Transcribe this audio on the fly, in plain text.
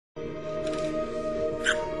Damn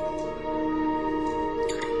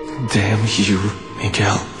you,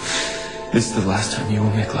 Miguel. This is the last time you will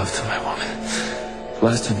make love to my woman. The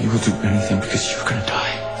last time you will do anything because you're gonna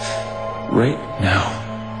die. Right now.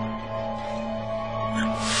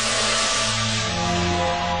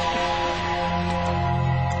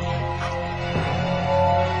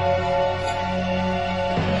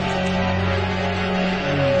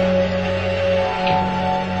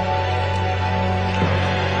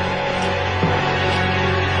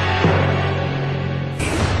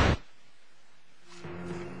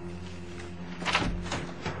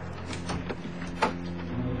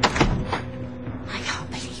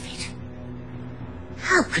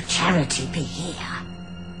 How could Charity be here?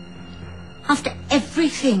 After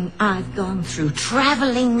everything I've gone through,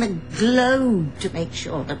 traveling the globe to make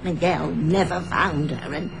sure that Miguel never found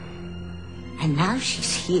her, and now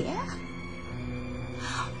she's here?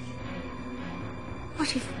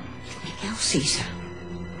 What if Miguel sees her?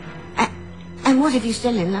 And what if he's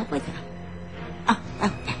still in love with her? Oh,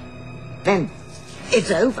 okay. Then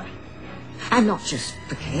it's over. And not just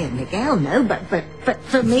for Kay and Miguel, no, but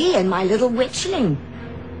for me and my little witchling.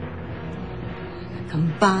 The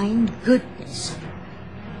combined goodness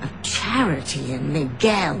of Charity and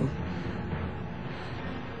Miguel.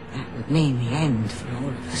 That would mean the end for all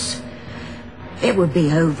of us. It would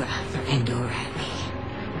be over for Endor and me.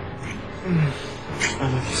 I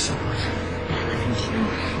love you so much. Thank you.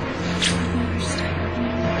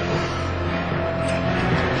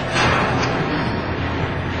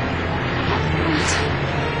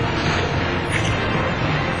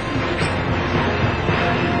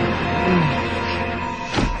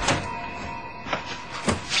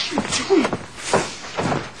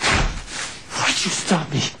 Why'd you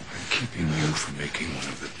stop me? I'm keeping you from making one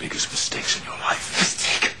of the biggest mistakes in your life.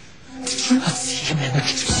 Mistake? Did you not see him in the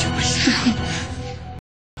situation?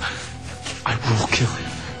 I will kill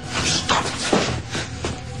him. Stop it.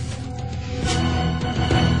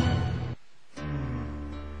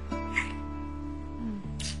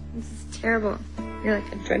 This is terrible. You're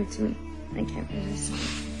like a drug to me. I can't resist.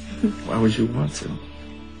 Why would you want to?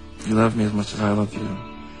 You love me as much as I love you.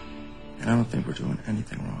 And I don't think we're doing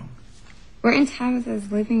anything wrong. We're in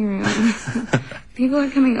Tabitha's living room. People are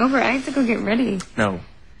coming over. I have to go get ready. No,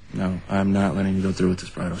 I'm not letting you go through with this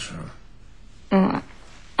bridal shower. I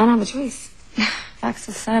don't have a choice. Fox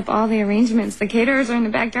has set up all the arrangements. The caterers are in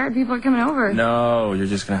the backyard. People are coming over. No, you're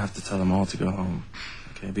just going to have to tell them all to go home.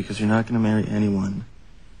 Okay, because you're not going to marry anyone.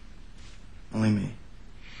 Only me.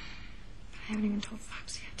 I haven't even told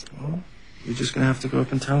Fox yet. Well, you're just going to have to go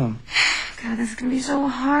up and tell him. God, this is going to be so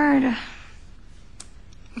hard.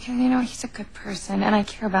 Because, you know, he's a good person, and I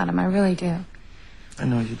care about him. I really do. I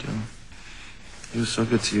know you do. He was so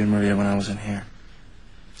good to you and Maria when I was in here.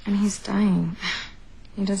 And he's dying.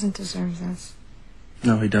 He doesn't deserve this.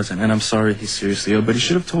 No, he doesn't. And I'm sorry he's seriously ill, but he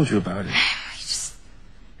should have told you about it. He just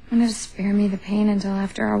wanted to spare me the pain until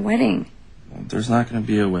after our wedding. Well, there's not going to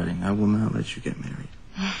be a wedding. I will not let you get married.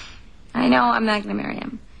 I know I'm not going to marry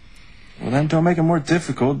him. Well, then don't make it more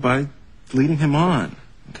difficult by leading him on.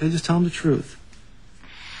 Okay, just tell him the truth.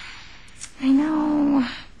 I know,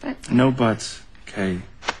 but... No buts, okay?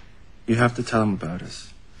 You have to tell him about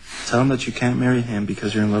us. Tell him that you can't marry him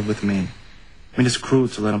because you're in love with me. I mean, it's cruel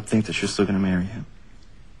to let him think that you're still going to marry him.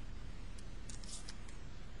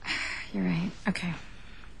 You're right. Okay.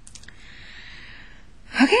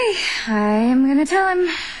 Okay, I am going to tell him.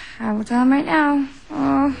 I will tell him right now.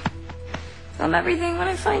 Oh, tell him everything when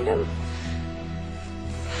I find him.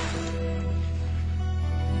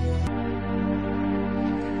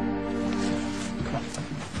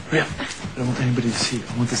 Hurry up. I don't want anybody to see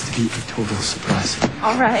it. I want this to be a total surprise.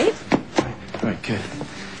 All right. All right, good.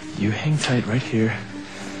 You hang tight right here,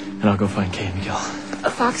 and I'll go find Kay and Miguel.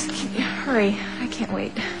 Fox, hurry. I can't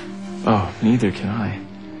wait. Oh, neither can I.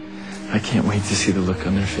 I can't wait to see the look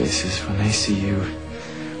on their faces when they see you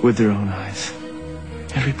with their own eyes.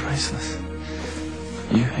 It'll be priceless.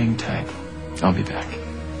 You hang tight. I'll be back.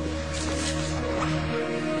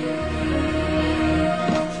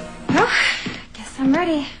 Well, guess I'm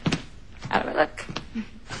ready. How do I look?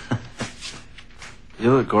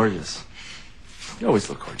 You look gorgeous. You always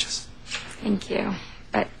look gorgeous. Thank you.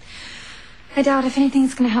 But I doubt if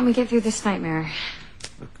anything's going to help me get through this nightmare.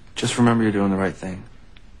 Look, just remember you're doing the right thing.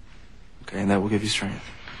 Okay, and that will give you strength.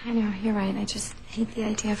 I know, you're right. I just hate the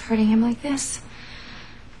idea of hurting him like this.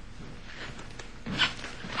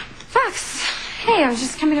 Fox! Hey, I was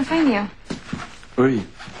just coming to find you. Where are you?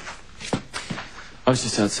 I was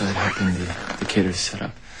just outside helping the caterers set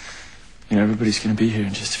up. You know, everybody's going to be here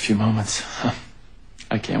in just a few moments.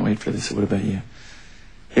 I can't wait for this. What about you?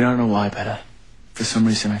 You know, I don't know why, but For some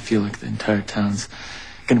reason, I feel like the entire town's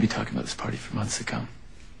gonna be talking about this party for months to come.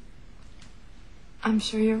 I'm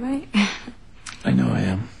sure you're right. I know I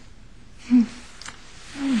am.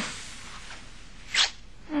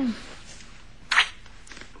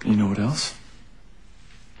 You know what else?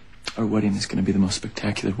 Our wedding is gonna be the most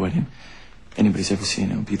spectacular wedding anybody's ever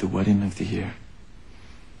seen. It'll be the wedding of the year.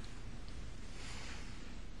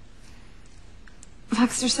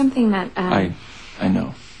 Fox, there's something that, I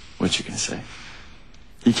know what you're gonna say.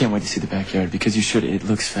 You can't wait to see the backyard because you should. It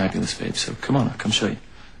looks fabulous, babe. So come on, I'll come show you.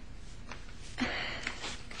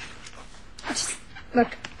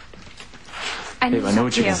 Look. I Babe, I know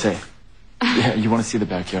what you're gonna say. Yeah, you want to see the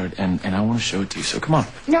backyard, and I want to show it to you. So come on.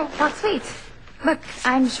 No, Fox, wait. Look,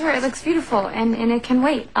 I'm sure it looks beautiful, and it can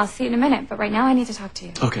wait. I'll see it in a minute, but right now I need to talk to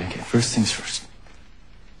you. Okay. First things first.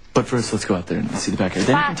 But first, let's go out there and see the backyard.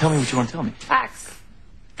 Then you can tell me what you want to tell me. Fox,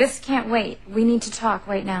 this can't wait. We need to talk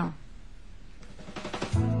right now.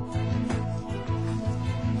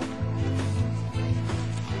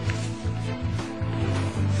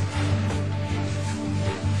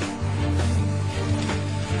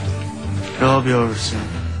 It'll all be over soon.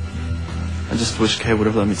 I just wish Kay would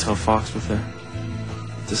have let me tell Fox with her.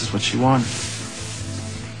 This is what she wanted.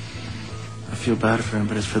 I feel bad for him,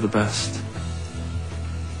 but it's for the best.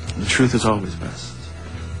 The truth is always best.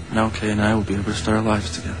 Now Kay and I will be able to start our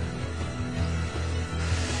lives together.